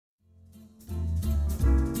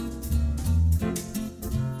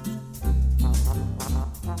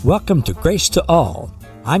Welcome to Grace to All.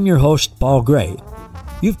 I'm your host, Paul Gray.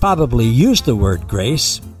 You've probably used the word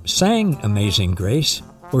grace, sang Amazing Grace,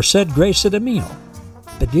 or said grace at a meal.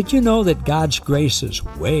 But did you know that God's grace is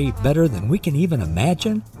way better than we can even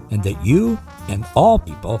imagine, and that you and all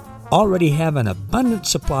people already have an abundant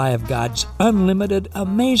supply of God's unlimited,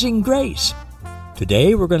 amazing grace?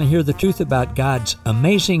 Today, we're going to hear the truth about God's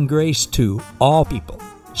amazing grace to all people.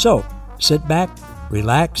 So, sit back,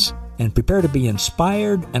 relax, and prepare to be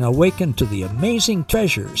inspired and awakened to the amazing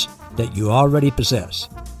treasures that you already possess.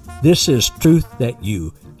 This is truth that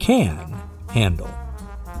you can handle.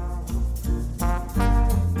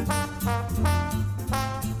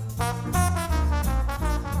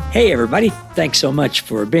 Hey everybody, thanks so much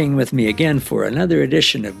for being with me again for another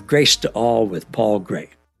edition of Grace to All with Paul Gray.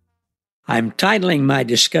 I'm titling my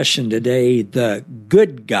discussion today, The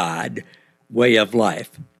Good God Way of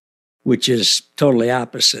Life, which is totally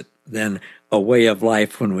opposite than a way of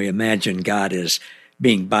life when we imagine God as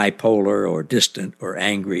being bipolar or distant or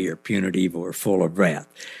angry or punitive or full of wrath.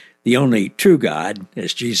 The only true God,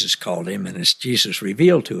 as Jesus called him and as Jesus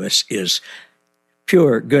revealed to us, is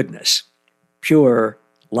pure goodness, pure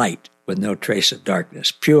light with no trace of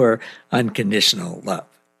darkness, pure unconditional love.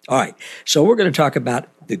 All right, so we're going to talk about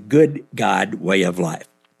the good God way of life.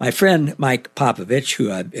 My friend Mike Popovich,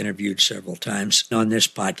 who I've interviewed several times on this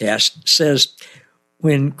podcast, says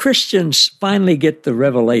when Christians finally get the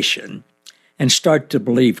revelation and start to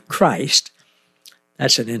believe Christ,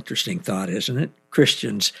 that's an interesting thought, isn't it?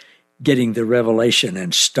 Christians getting the revelation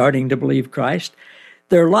and starting to believe Christ,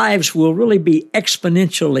 their lives will really be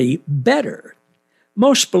exponentially better.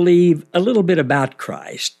 Most believe a little bit about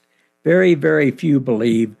Christ. Very, very few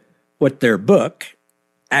believe what their book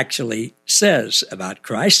actually says about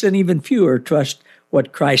Christ, and even fewer trust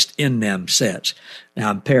what Christ in them says. Now,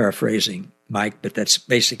 I'm paraphrasing Mike, but that's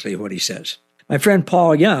basically what he says. My friend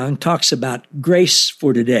Paul Young talks about grace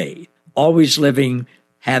for today, always living,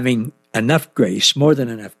 having enough grace, more than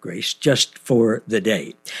enough grace, just for the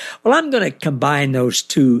day. Well, I'm going to combine those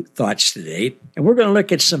two thoughts today, and we're going to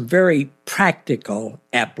look at some very practical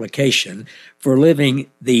application for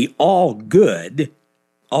living the all good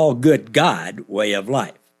God way of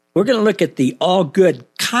life. We're going to look at the all good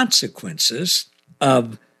consequences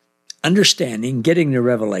of understanding, getting the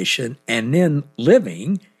revelation, and then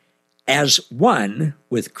living as one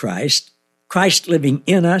with Christ, Christ living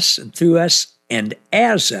in us and through us and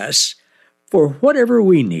as us for whatever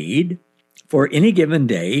we need for any given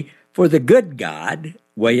day for the good God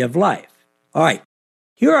way of life. All right,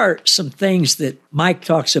 here are some things that Mike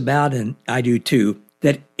talks about, and I do too,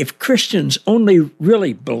 that if Christians only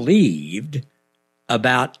really believed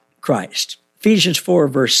about Christ. Ephesians 4,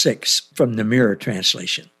 verse 6 from the Mirror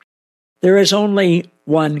Translation. There is only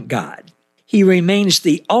one God. He remains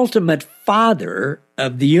the ultimate Father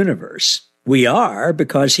of the universe. We are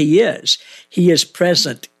because He is. He is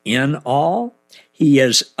present in all. He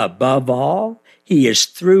is above all. He is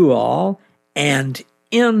through all and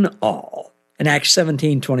in all. In Acts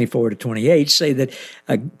 17, 24 to 28 say that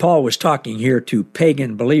Paul was talking here to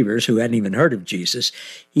pagan believers who hadn't even heard of Jesus.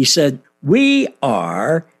 He said, we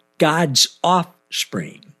are God's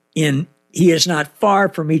offspring. He is not far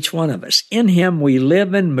from each one of us. In Him we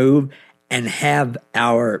live and move and have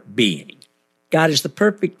our being. God is the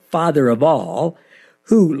perfect Father of all,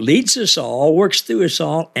 who leads us all, works through us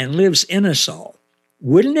all, and lives in us all.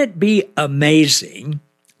 Wouldn't it be amazing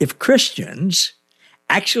if Christians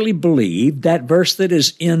actually believed that verse that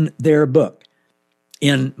is in their book,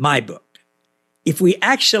 in my book? If we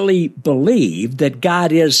actually believe that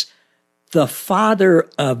God is the Father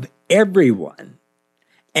of everyone,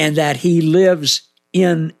 and that He lives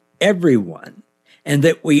in everyone, and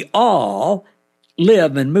that we all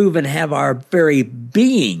live and move and have our very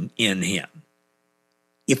being in Him.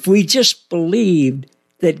 If we just believed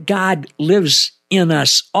that God lives in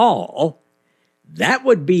us all, that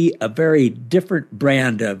would be a very different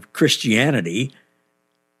brand of Christianity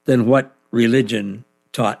than what religion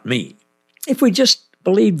taught me. If we just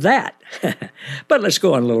believed that. But let's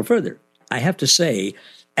go on a little further. I have to say,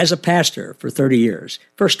 as a pastor for 30 years,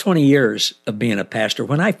 first 20 years of being a pastor,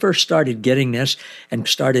 when I first started getting this and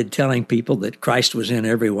started telling people that Christ was in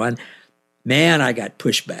everyone, man, I got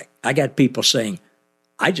pushback. I got people saying,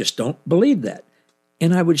 I just don't believe that.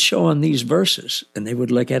 And I would show them these verses, and they would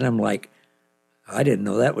look at them like, I didn't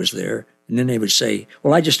know that was there. And then they would say,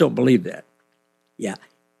 well, I just don't believe that. Yeah,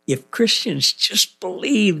 if Christians just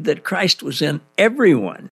believed that Christ was in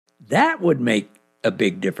everyone, that would make a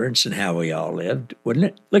big difference in how we all lived, wouldn't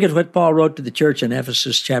it? Look at what Paul wrote to the church in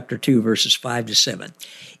Ephesus chapter 2, verses 5 to 7.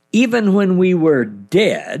 Even when we were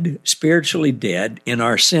dead, spiritually dead, in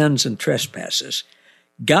our sins and trespasses,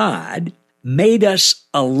 God made us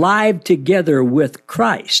alive together with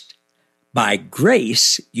Christ. By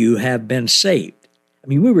grace, you have been saved. I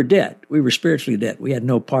mean, we were dead. We were spiritually dead. We had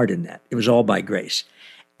no part in that. It was all by grace.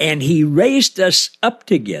 And he raised us up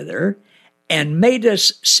together and made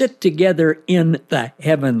us sit together in the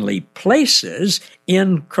heavenly places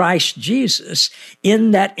in Christ Jesus,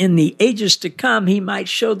 in that in the ages to come, he might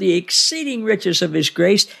show the exceeding riches of his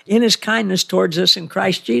grace in his kindness towards us in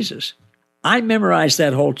Christ Jesus. I memorized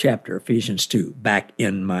that whole chapter, Ephesians 2, back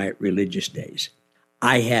in my religious days.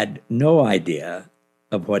 I had no idea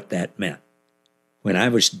of what that meant. When I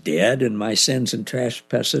was dead in my sins and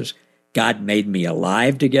trespasses, God made me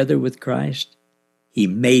alive together with Christ. He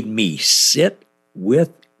made me sit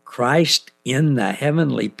with Christ in the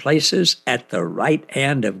heavenly places at the right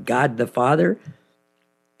hand of God the Father.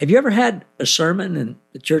 Have you ever had a sermon in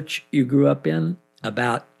the church you grew up in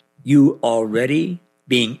about you already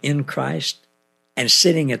being in Christ and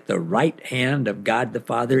sitting at the right hand of God the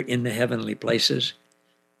Father in the heavenly places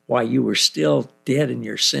while you were still dead in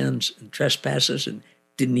your sins and trespasses and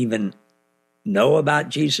didn't even know about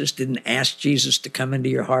Jesus, didn't ask Jesus to come into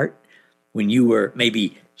your heart when you were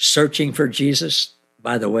maybe searching for Jesus?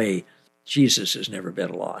 By the way, Jesus has never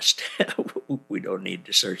been lost. We don't need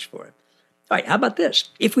to search for him. All right, how about this?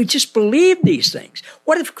 If we just believe these things,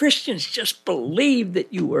 what if Christians just believed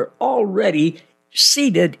that you were already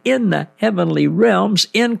seated in the heavenly realms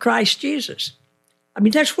in Christ Jesus? I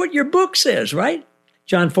mean, that's what your book says, right?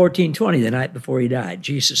 John 14:20, the night before he died,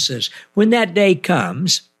 Jesus says, when that day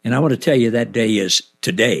comes, and I want to tell you that day is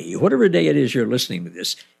today, whatever day it is you're listening to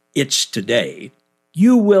this, it's today.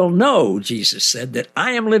 You will know, Jesus said, that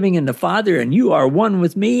I am living in the Father and you are one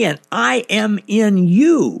with me and I am in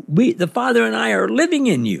you. The Father and I are living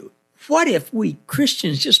in you. What if we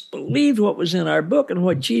Christians just believed what was in our book and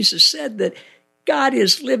what Jesus said, that God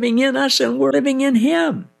is living in us and we're living in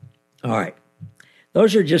him? All right.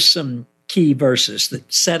 Those are just some key verses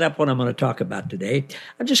that set up what I'm going to talk about today.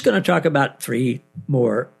 I'm just going to talk about 3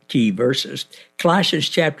 more key verses. Colossians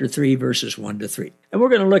chapter 3, verses 1-3. And we're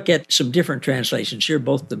going to look at some different translations here,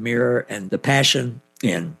 both the Mirror and the Passion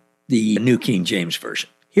and the New King James Version.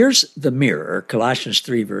 Here's the Mirror, Colossians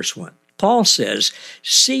 3, verse 1. Paul says,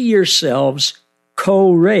 see yourselves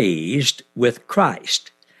co-raised with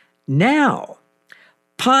Christ. Now,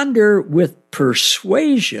 ponder with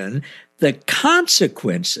persuasion the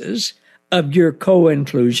consequences of your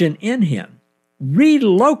co-inclusion in him.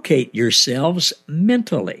 Relocate yourselves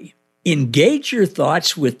mentally. Engage your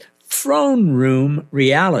thoughts with throne room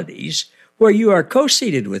realities where you are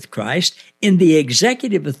co-seated with Christ in the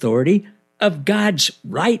executive authority of God's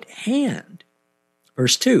right hand.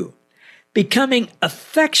 Verse 2, becoming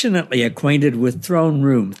affectionately acquainted with throne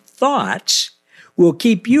room thoughts will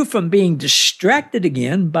keep you from being distracted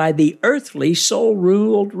again by the earthly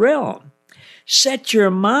soul-ruled realm. Set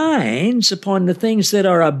your minds upon the things that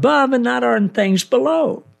are above and not on things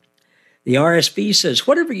below. The RSV says,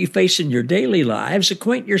 whatever you face in your daily lives,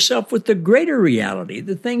 acquaint yourself with the greater reality,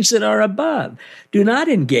 the things that are above. Do not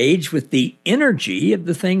engage with the energy of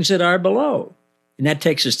the things that are below. And that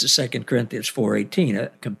takes us to 2 Corinthians 4:18, a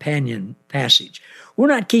companion passage. We're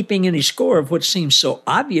not keeping any score of what seems so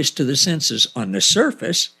obvious to the senses on the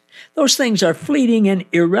surface. Those things are fleeting and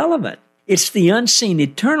irrelevant. It's the unseen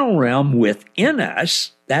eternal realm within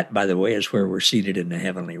us. That, by the way, is where we're seated in the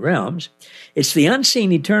heavenly realms. It's the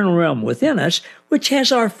unseen eternal realm within us which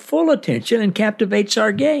has our full attention and captivates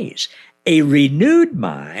our gaze. A renewed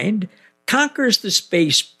mind conquers the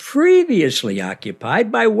space previously occupied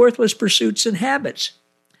by worthless pursuits and habits.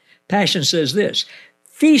 Passion says this,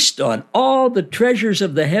 feast on all the treasures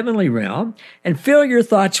of the heavenly realm and fill your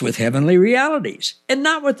thoughts with heavenly realities and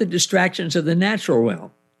not with the distractions of the natural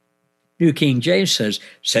realm. New King James says,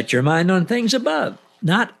 set your mind on things above,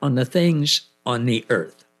 not on the things on the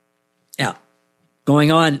earth. Now,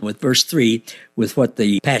 going on with verse 3, with what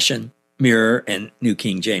the Passion, Mirror, and New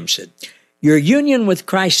King James said. Your union with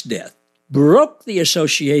Christ's death broke the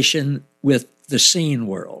association with the seen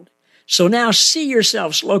world. So now see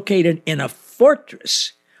yourselves located in a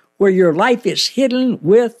fortress where your life is hidden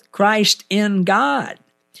with Christ in God.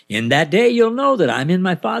 In that day you'll know that I'm in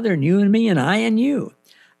my Father, and you in me, and I in you.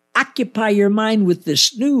 Occupy your mind with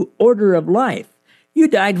this new order of life. You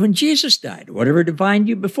died when Jesus died. Whatever defined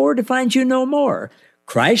you before defines you no more.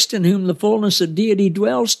 Christ, in whom the fullness of deity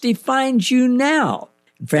dwells, defines you now.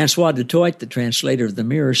 And Francois du Toit, the translator of the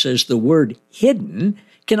Mirror, says the word hidden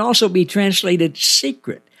can also be translated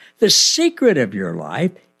secret. The secret of your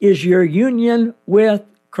life is your union with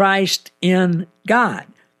Christ in God.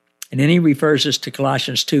 And then he refers us to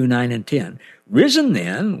Colossians 2, 9 and 10. Risen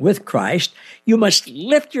then with Christ, you must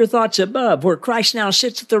lift your thoughts above, where Christ now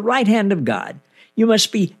sits at the right hand of God. You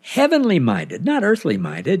must be heavenly minded, not earthly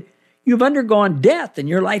minded. You've undergone death, and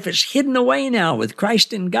your life is hidden away now with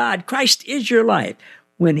Christ in God. Christ is your life.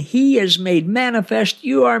 When he is made manifest,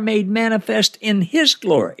 you are made manifest in his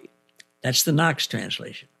glory. That's the Knox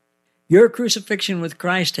translation. Your crucifixion with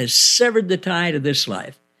Christ has severed the tie to this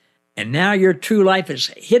life, and now your true life is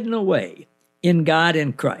hidden away in God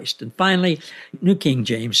and Christ. And finally, New King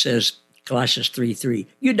James says, Colossians 3:3,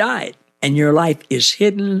 you died, and your life is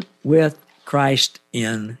hidden with Christ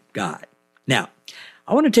in God. Now,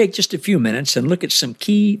 I want to take just a few minutes and look at some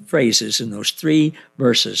key phrases in those 3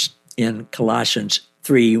 verses in Colossians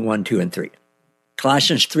 3, 1, 2, and 3.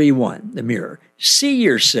 Colossians 3, 1, the mirror. See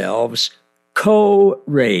yourselves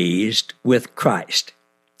co-raised with Christ.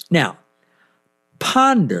 Now,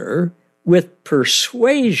 ponder with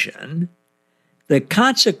persuasion the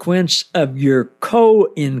consequence of your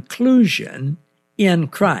co-inclusion in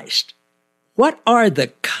Christ. What are the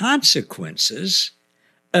consequences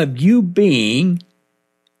of you being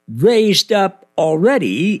raised up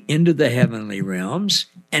already into the heavenly realms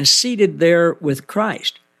and seated there with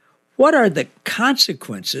Christ? What are the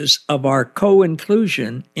consequences of our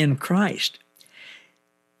co-inclusion in Christ?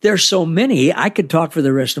 There's so many, I could talk for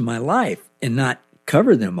the rest of my life and not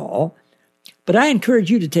cover them all, but I encourage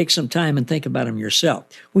you to take some time and think about them yourself.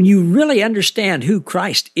 When you really understand who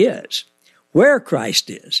Christ is, where Christ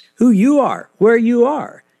is, who you are, where you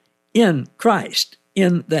are in Christ,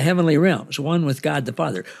 in the heavenly realms, one with God the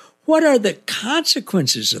Father, what are the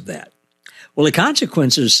consequences of that? Well, the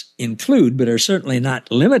consequences include, but are certainly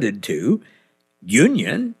not limited to,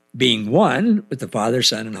 union, being one with the Father,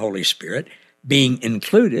 Son, and Holy Spirit, being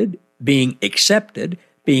included, being accepted,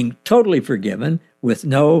 being totally forgiven with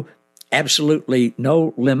absolutely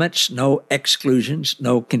no limits, no exclusions,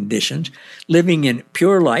 no conditions, living in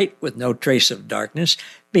pure light with no trace of darkness,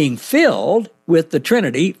 being filled with the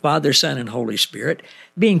Trinity, Father, Son, and Holy Spirit,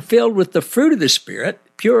 being filled with the fruit of the Spirit,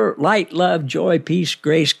 pure light, love, joy, peace,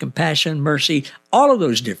 grace, compassion, mercy, all of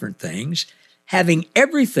those different things, having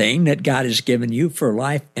everything that God has given you for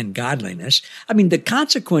life and godliness. I mean, the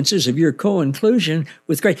consequences of your co-inclusion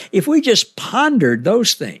with Christ, if we just pondered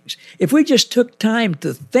those things, if we just took time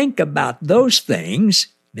to think about those things,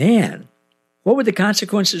 man, what would the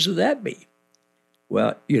consequences of that be?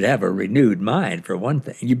 Well, you'd have a renewed mind, for one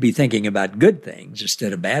thing. You'd be thinking about good things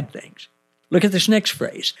instead of bad things. Look at this next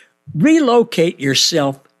phrase. Relocate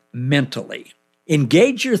yourself mentally.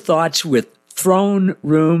 Engage your thoughts with throne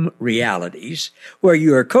room realities where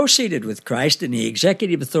you are co-seated with Christ in the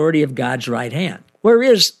executive authority of God's right hand. Where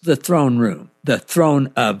is the throne room? The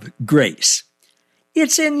throne of grace.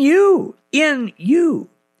 It's in you. In you.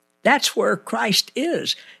 That's where Christ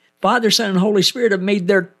is. Father, Son, and Holy Spirit have made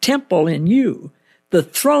their temple in you. The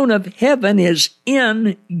throne of heaven is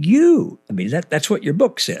in you. I mean, that's what your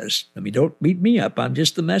book says. I mean, don't beat me up. I'm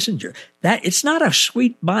just the messenger. It's not a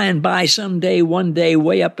sweet by and by someday, one day,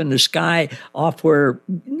 way up in the sky off where,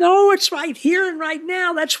 no, it's right here and right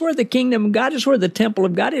now. That's where the kingdom of God is, where the temple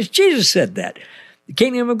of God is. Jesus said that. The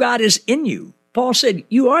kingdom of God is in you. Paul said,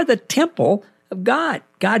 you are the temple of God.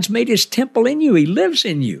 God's made his temple in you. He lives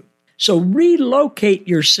in you. So relocate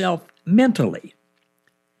yourself mentally.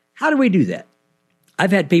 How do we do that?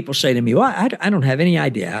 I've had people say to me, well, I don't have any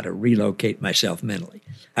idea how to relocate myself mentally.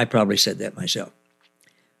 I probably said that myself.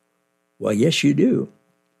 Well, yes, you do.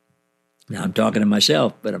 Now, I'm talking to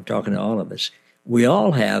myself, but I'm talking to all of us. We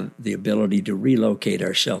all have the ability to relocate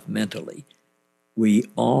ourselves mentally. We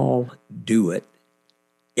all do it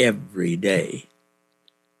every day.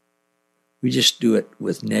 We just do it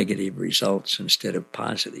with negative results instead of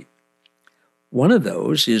positive. One of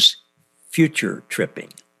those is future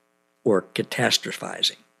tripping, or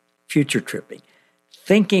catastrophizing, future tripping,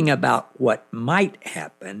 thinking about what might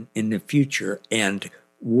happen in the future and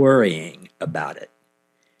worrying about it,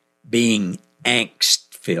 being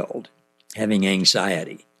angst-filled, having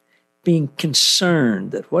anxiety, being concerned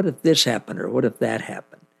that what if this happened or what if that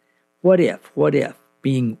happened? What if,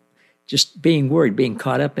 being worried, being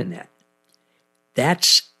caught up in that.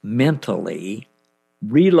 That's mentally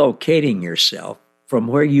relocating yourself from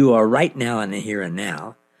where you are right now in the here and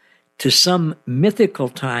now to some mythical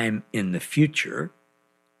time in the future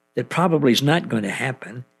that probably is not going to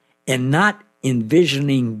happen, and not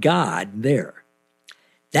envisioning God there.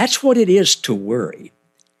 That's what it is to worry.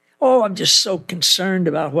 Oh, I'm just so concerned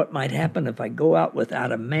about what might happen if I go out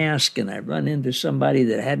without a mask and I run into somebody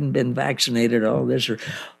that hadn't been vaccinated, all this. Or,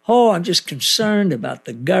 oh, I'm just concerned about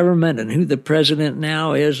the government and who the president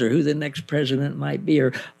now is or who the next president might be.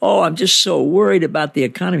 Or, oh, I'm just so worried about the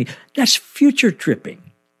economy. That's future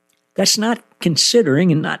tripping. That's not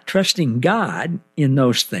considering and not trusting God in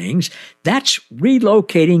those things. That's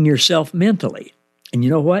relocating yourself mentally. And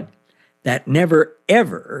you know what? That never,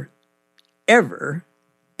 ever, ever,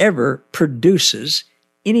 ever produces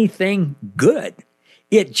anything good.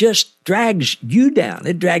 It just drags you down.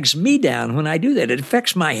 It drags me down when I do that. It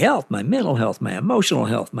affects my health, my mental health, my emotional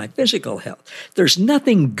health, my physical health. There's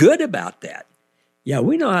nothing good about that. Yeah,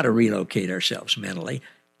 we know how to relocate ourselves mentally,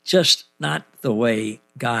 just not the way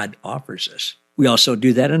God offers us. We also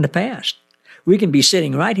do that in the past. We can be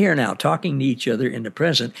sitting right here now talking to each other in the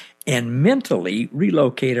present and mentally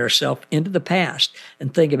relocate ourselves into the past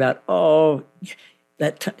and think about, oh,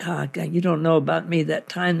 you don't know about me, that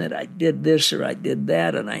time that I did this or I did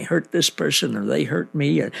that and I hurt this person or they hurt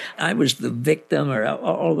me or I was the victim or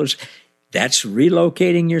all those. That's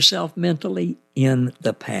relocating yourself mentally in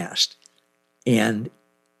the past. And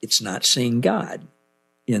it's not seeing God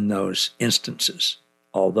in those instances,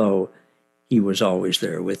 although he was always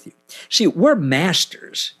there with you. See, we're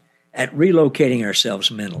masters at relocating ourselves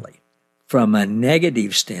mentally from a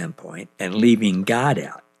negative standpoint and leaving God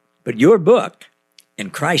out. But your book,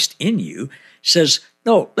 And Christ in You, says,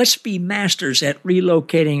 no, let's be masters at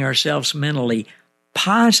relocating ourselves mentally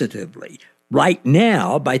positively right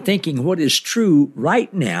now by thinking what is true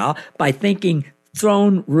right now, by thinking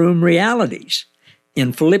throne room realities.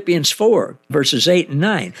 In Philippians 4, verses 8 and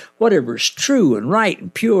 9, whatever is true and right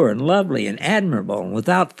and pure and lovely and admirable and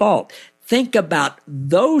without fault, think about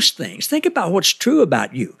those things. Think about what's true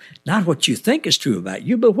about you, not what you think is true about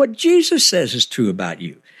you, but what Jesus says is true about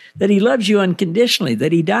you. That he loves you unconditionally,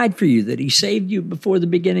 that he died for you, that he saved you before the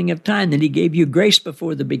beginning of time, that he gave you grace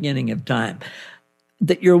before the beginning of time,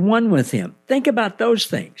 that you're one with him. Think about those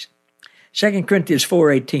things. 2 Corinthians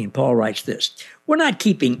 4:18, Paul writes this, we're not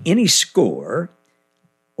keeping any score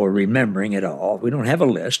or remembering it all. We don't have a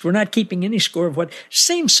list. We're not keeping any score of what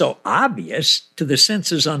seems so obvious to the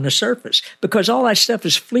senses on the surface because all that stuff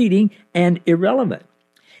is fleeting and irrelevant.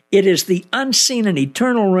 It is the unseen and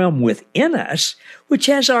eternal realm within us which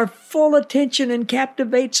has our full attention and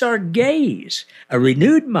captivates our gaze. A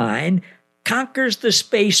renewed mind conquers the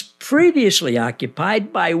space previously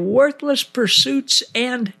occupied by worthless pursuits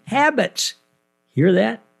and habits. Hear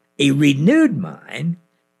that? A renewed mind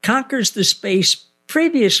conquers the space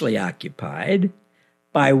previously occupied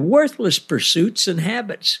by worthless pursuits and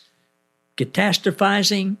habits.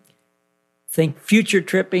 Catastrophizing, think future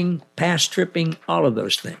tripping, past tripping, all of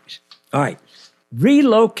those things. All right.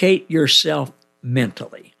 Relocate yourself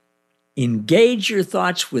mentally. Engage your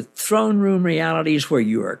thoughts with throne room realities where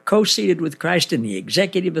you are co-seated with Christ in the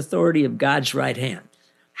executive authority of God's right hand.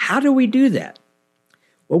 How do we do that?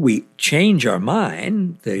 Well, we change our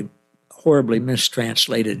mind, the horribly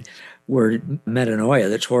mistranslated word metanoia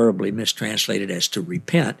that's horribly mistranslated as to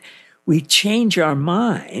repent. We change our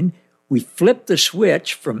mind. We flip the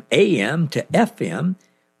switch from AM to FM.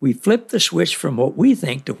 We flip the switch from what we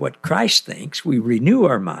think to what Christ thinks. We renew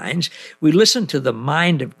our minds. We listen to the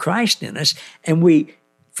mind of Christ in us. And we,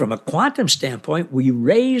 from a quantum standpoint, we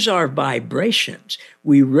raise our vibrations.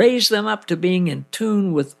 We raise them up to being in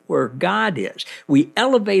tune with where God is. We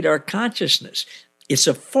elevate our consciousness. It's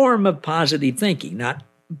a form of positive thinking, not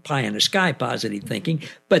pie in the sky positive thinking,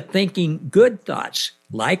 but thinking good thoughts.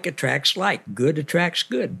 Like attracts like, good attracts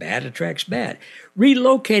good, bad attracts bad.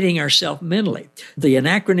 Relocating ourselves mentally. The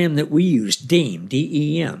acronym that we use, DEEM,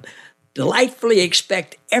 D-E-M, delightfully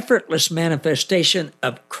expect effortless manifestation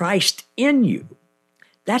of Christ in you.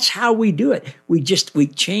 That's how we do it. We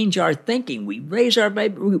change our thinking. We raise our,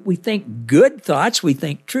 we think good thoughts. We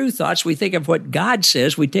think true thoughts. We think of what God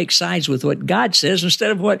says. We take sides with what God says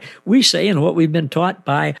instead of what we say and what we've been taught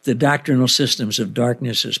by the doctrinal systems of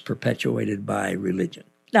darkness as perpetuated by religion.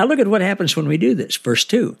 Now look at what happens when we do this. Verse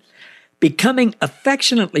 2, becoming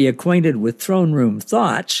affectionately acquainted with throne room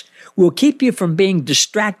thoughts will keep you from being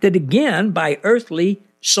distracted again by earthly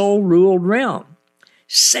soul-ruled realm.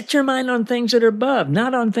 Set your mind on things that are above,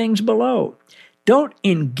 not on things below. Don't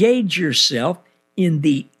engage yourself in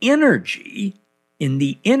the energy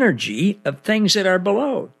of things that are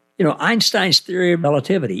below. You know, Einstein's theory of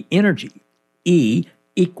relativity, energy, E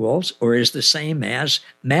equals or is the same as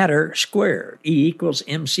matter squared. E equals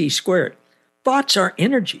mc squared. Thoughts are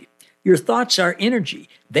energy. Your thoughts are energy.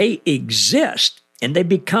 They exist and they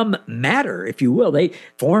become matter, if you will. They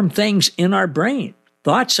form things in our brain.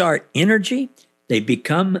 Thoughts are energy. They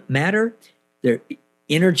become matter. They're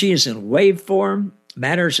Energy is in wave form,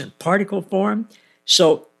 matter is in particle form.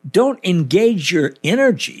 So don't engage your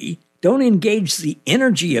energy, don't engage the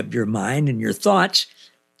energy of your mind and your thoughts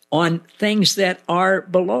on things that are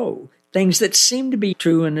below, things that seem to be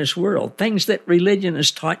true in this world, things that religion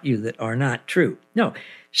has taught you that are not true. No,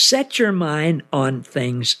 set your mind on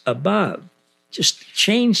things above. Just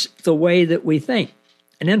change the way that we think.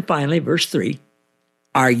 And then finally, verse 3,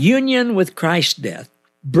 our union with Christ's death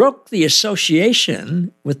broke the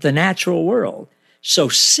association with the natural world. So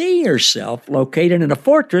see yourself located in a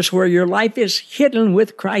fortress where your life is hidden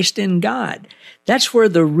with Christ in God. That's where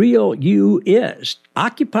the real you is.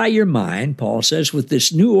 Occupy your mind, Paul says, with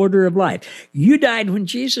this new order of life. You died when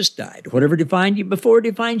Jesus died. Whatever defined you before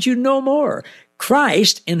defines you no more.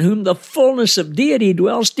 Christ, in whom the fullness of deity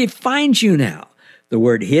dwells, defines you now. The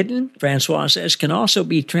word hidden, Francois says, can also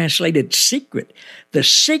be translated secret. The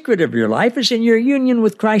secret of your life is in your union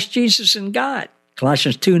with Christ Jesus and God.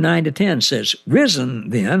 Colossians 2:9-10 says,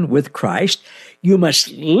 risen then with Christ, you must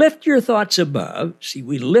lift your thoughts above. See,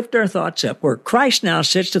 we lift our thoughts up where Christ now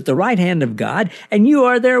sits at the right hand of God, and you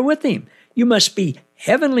are there with him. You must be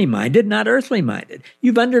heavenly minded, not earthly minded.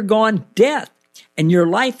 You've undergone death, and your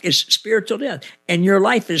life is spiritual death, and your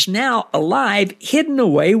life is now alive, hidden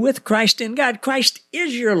away with Christ in God. Christ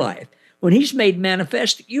is your life. When he's made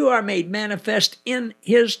manifest, you are made manifest in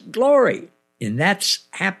his glory. And that's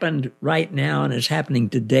happened right now and is happening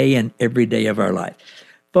today and every day of our life.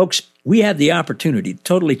 Folks, we have the opportunity to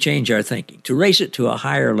totally change our thinking, to raise it to a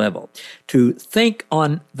higher level, to think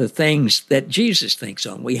on the things that Jesus thinks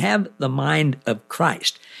on. We have the mind of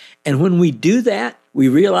Christ. And when we do that, we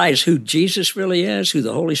realize who Jesus really is, who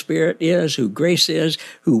the Holy Spirit is, who grace is,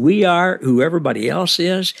 who we are, who everybody else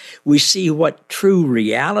is. We see what true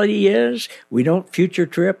reality is. We don't future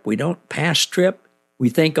trip. We don't past trip. We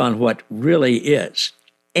think on what really is.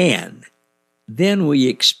 And then we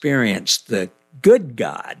experience the good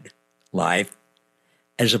God life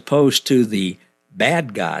as opposed to the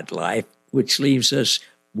bad God life, which leaves us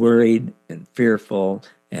worried and fearful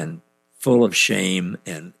and full of shame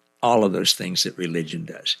and all of those things that religion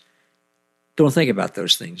does. Don't think about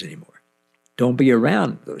those things anymore. Don't be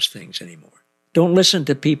around those things anymore. Don't listen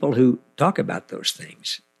to people who talk about those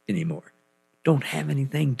things anymore. Don't have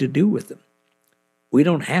anything to do with them. We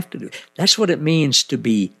don't have to do it. That's what it means to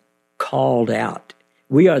be called out.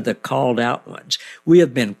 We are the called out ones. We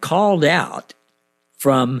have been called out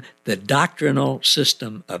from the doctrinal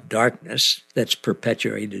system of darkness that's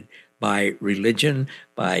perpetuated by religion,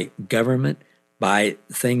 by government, by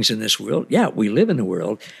things in this world. Yeah, we live in the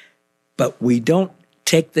world, but we don't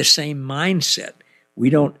take the same mindset. We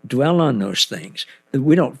don't dwell on those things.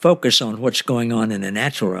 We don't focus on what's going on in the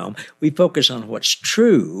natural realm. We focus on what's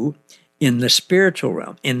true in the spiritual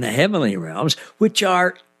realm, in the heavenly realms, which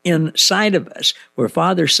are inside of us, where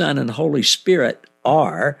Father, Son, and Holy Spirit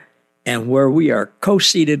are, and where we are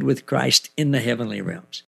co-seated with Christ in the heavenly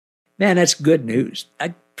realms. Man, that's good news.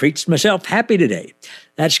 I preached myself happy today.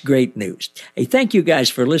 That's great news. Hey, thank you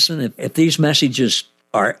guys for listening. If these messages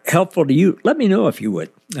are helpful to you, let me know if you would.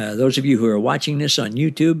 Those of you who are watching this on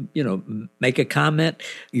YouTube, make a comment.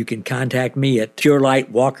 You can contact me at Pure Light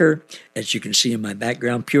Walker, as you can see in my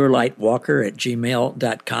background,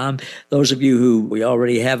 purelightwalker@gmail.com. Those of you who we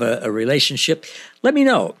already have a relationship, let me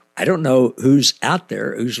know. I don't know who's out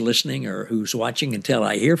there, who's listening or who's watching until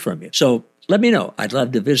I hear from you. So let me know. I'd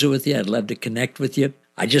love to visit with you. I'd love to connect with you.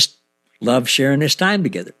 I just love sharing this time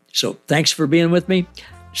together. So thanks for being with me.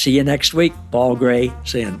 See you next week. Paul Gray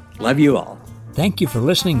saying, love you all. Thank you for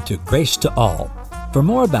listening to Grace to All. For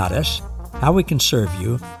more about us, how we can serve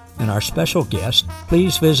you, and our special guest,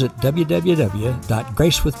 please visit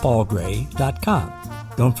www.gracewithpaulgray.com.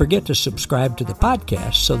 Don't forget to subscribe to the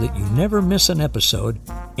podcast so that you never miss an episode,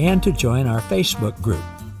 and to join our Facebook group,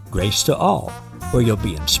 Grace to All, where you'll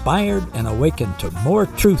be inspired and awakened to more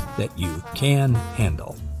truth that you can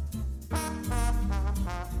handle.